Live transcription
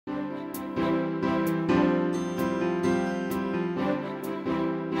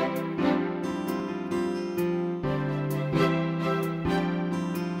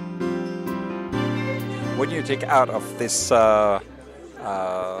What do you take out of this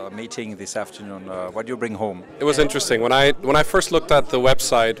meeting this afternoon? What do you bring home? It was interesting. When I first looked at the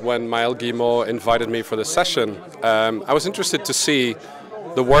website, when Maël Guillemot invited me for the session, I was interested to see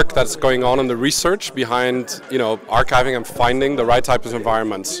the work that's going on and the research behind, archiving and finding the right type of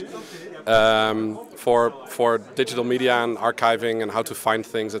environments for digital media and archiving and how to find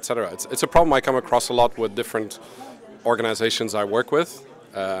things, etc. It's a problem I come across a lot with different organizations I work with,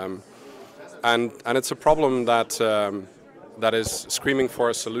 and it's a problem that is screaming for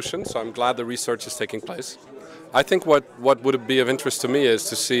a solution. So I'm glad the research is taking place. I think what would be of interest to me is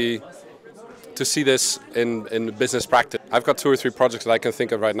to see this in business practice. I've got 2 or 3 projects that I can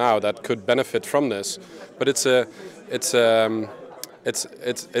think of right now that could benefit from this, but it's a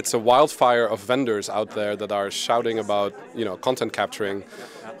wildfire of vendors out there that are shouting about content capturing.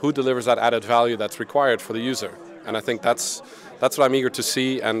 Who delivers that added value that's required for the user? And I think that's what I'm eager to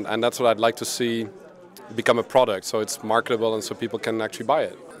see, and that's what I'd like to see become a product, so it's marketable and so people can actually buy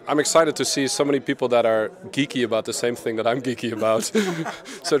it. I'm excited to see so many people that are geeky about the same thing that I'm geeky about.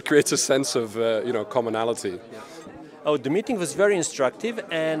 So it creates a sense of commonality. Oh, the meeting was very instructive,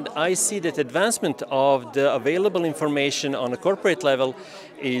 and I see that advancement of the available information on a corporate level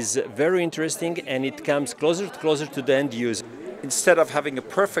is very interesting, and it comes closer to the end user. Instead of having a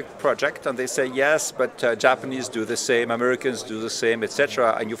perfect project and they say yes, but Japanese do the same, Americans do the same,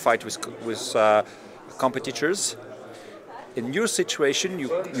 etc., and you fight with competitors, in your situation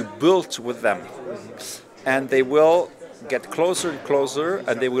you build with them, and they will get closer and closer,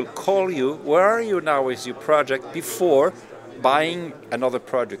 and they will call you, where are you now with your project, before buying another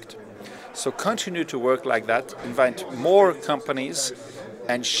product. So continue to work like that, invite more companies,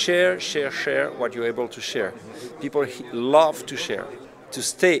 and share what you're able to share. People love to share. To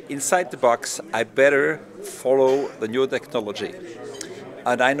stay inside the box, I better follow the new technology.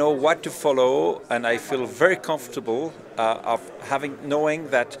 And I know what to follow, and I feel very comfortable of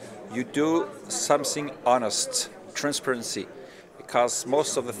knowing that you do something honest, transparency, because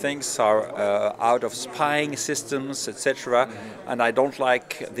most of the things are out of spying systems, etc. And I don't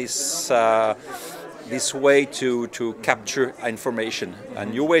like this way to capture information. A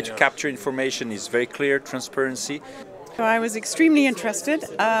new way to capture information is very clear, transparency. So I was extremely interested.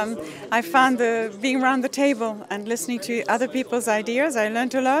 I found being around the table and listening to other people's ideas, I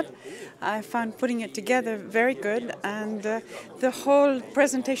learned a lot. I found putting it together very good, and the whole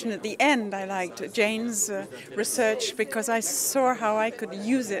presentation at the end I liked. Jane's research, because I saw how I could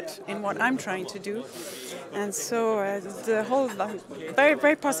use it in what I'm trying to do. And so the whole, very,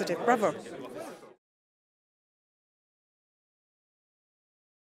 very positive. Bravo.